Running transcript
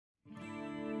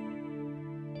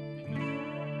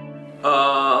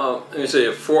Let me see.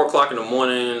 At 4 o'clock in the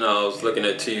morning, I was looking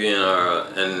at TV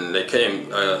and they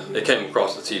came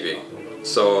across the TV.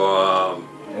 So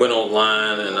went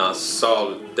online and I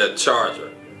saw that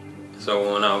charger.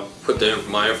 So when I put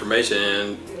my information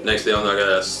in, next thing I know, I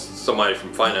got somebody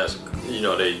from finance. You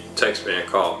know, they text me and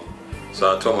call me.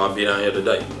 So I told them I'd be down here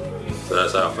today. So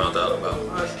that's how I found out about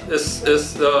it.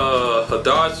 It's a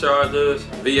Dodge Charger,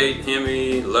 V8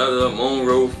 Hemi, leather,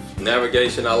 moonroof,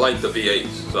 navigation. I like the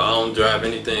V8s, so I don't drive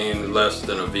anything less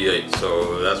than a V8.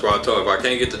 So that's why I told them if I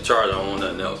can't get the Charger, I don't want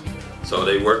nothing else. So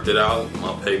they worked it out,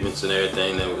 my payments and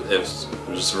everything. It was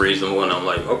just reasonable, and I'm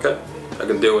like, okay, I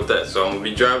can deal with that. So I'm gonna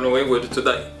be driving away with it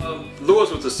today.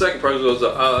 Lewis was the second person.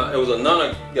 It was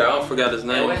another guy. I forgot his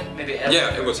name. Edwin? Maybe Edwin?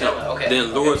 Yeah, it was him. Okay.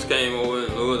 Then Lewis came over,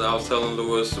 and I was telling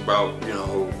Lewis about, you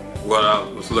know, what I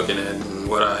was looking at and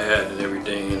what I had and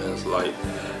everything, and it's like,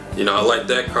 you know, I like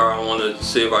that car. I wanted to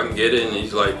see if I can get it, and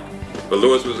he's like, but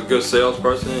Lewis was a good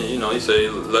salesperson. You know, he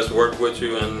said, let's work with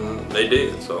you, and they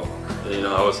did. So, you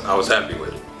know, I was happy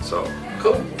with it. So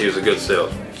cool. He was a good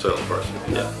salesperson.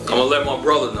 Yeah. I'm gonna let my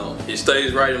brother know. He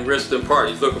stays right in Richmond Park.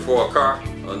 He's looking for a car,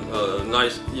 a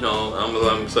nice, you know. I'm gonna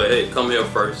let him say, hey, come here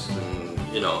first,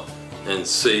 and you know, and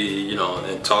see, you know,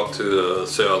 and talk to the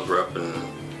sales rep,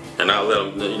 and I'll let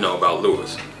him, you know, about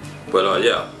Lewis. But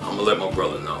yeah, I'm gonna let my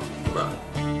brother know about it.